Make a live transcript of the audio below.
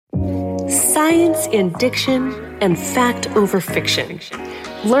Science in diction and fact over fiction.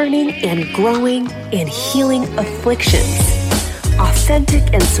 Learning and growing and healing afflictions.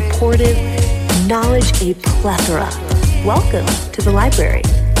 Authentic and supportive, knowledge a plethora. Welcome to the Library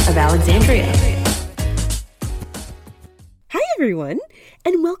of Alexandria. Hi everyone,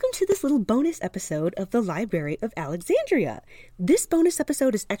 and welcome to this little bonus episode of the Library of Alexandria. This bonus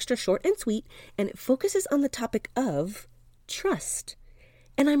episode is extra short and sweet, and it focuses on the topic of trust.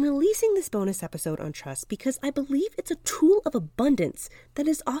 And I'm releasing this bonus episode on trust because I believe it's a tool of abundance that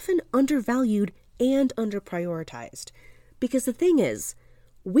is often undervalued and underprioritized. Because the thing is,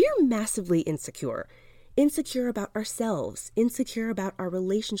 we're massively insecure. Insecure about ourselves, insecure about our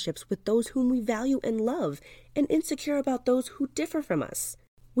relationships with those whom we value and love, and insecure about those who differ from us.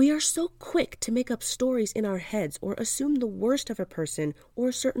 We are so quick to make up stories in our heads or assume the worst of a person or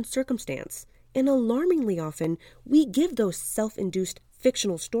a certain circumstance. And alarmingly often, we give those self-induced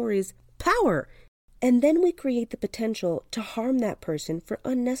fictional stories power. And then we create the potential to harm that person for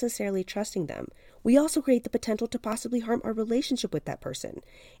unnecessarily trusting them. We also create the potential to possibly harm our relationship with that person.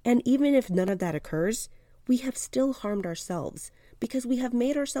 And even if none of that occurs, we have still harmed ourselves because we have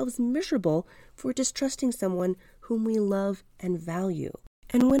made ourselves miserable for distrusting someone whom we love and value.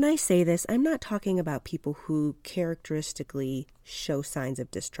 And when I say this, I'm not talking about people who characteristically show signs of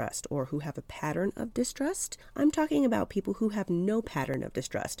distrust or who have a pattern of distrust. I'm talking about people who have no pattern of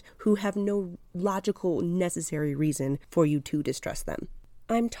distrust, who have no logical, necessary reason for you to distrust them.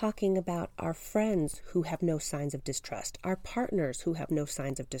 I'm talking about our friends who have no signs of distrust, our partners who have no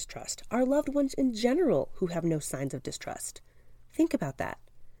signs of distrust, our loved ones in general who have no signs of distrust. Think about that.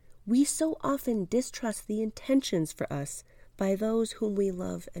 We so often distrust the intentions for us by those whom we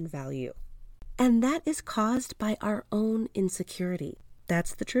love and value. And that is caused by our own insecurity.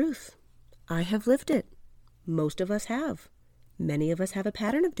 That's the truth. I have lived it. Most of us have. Many of us have a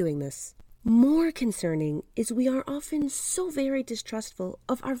pattern of doing this. More concerning is we are often so very distrustful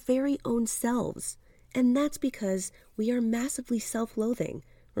of our very own selves. And that's because we are massively self-loathing.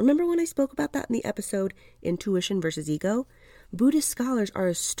 Remember when I spoke about that in the episode Intuition versus Ego? Buddhist scholars are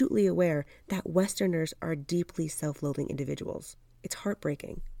astutely aware that Westerners are deeply self-loathing individuals. It's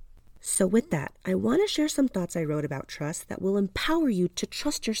heartbreaking. So with that, I want to share some thoughts I wrote about trust that will empower you to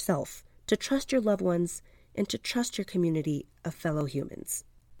trust yourself, to trust your loved ones, and to trust your community of fellow humans.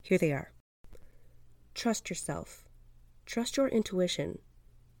 Here they are. Trust yourself. Trust your intuition.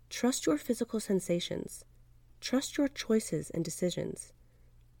 Trust your physical sensations. Trust your choices and decisions.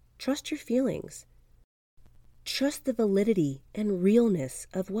 Trust your feelings. Trust the validity and realness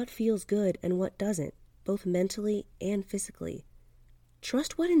of what feels good and what doesn't, both mentally and physically.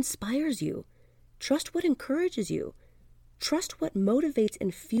 Trust what inspires you. Trust what encourages you. Trust what motivates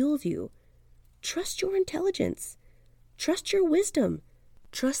and fuels you. Trust your intelligence. Trust your wisdom.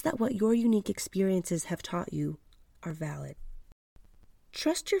 Trust that what your unique experiences have taught you are valid.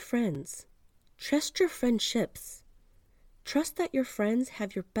 Trust your friends. Trust your friendships. Trust that your friends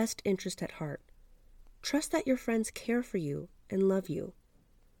have your best interest at heart. Trust that your friends care for you and love you.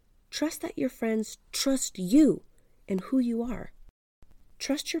 Trust that your friends trust you and who you are.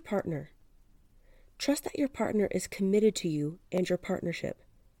 Trust your partner. Trust that your partner is committed to you and your partnership.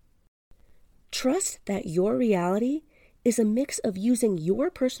 Trust that your reality is a mix of using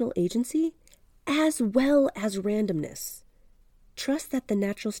your personal agency as well as randomness. Trust that the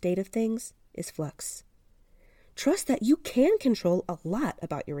natural state of things is flux. Trust that you can control a lot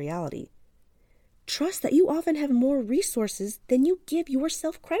about your reality. Trust that you often have more resources than you give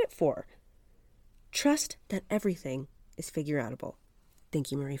yourself credit for. Trust that everything is figure-outable. Thank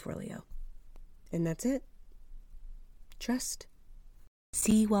you, Marie Forleo. And that's it. Trust.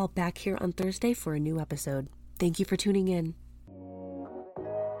 See you all back here on Thursday for a new episode. Thank you for tuning in.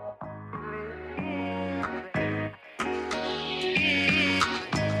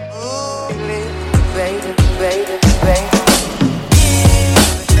 Oh, baby, baby, baby.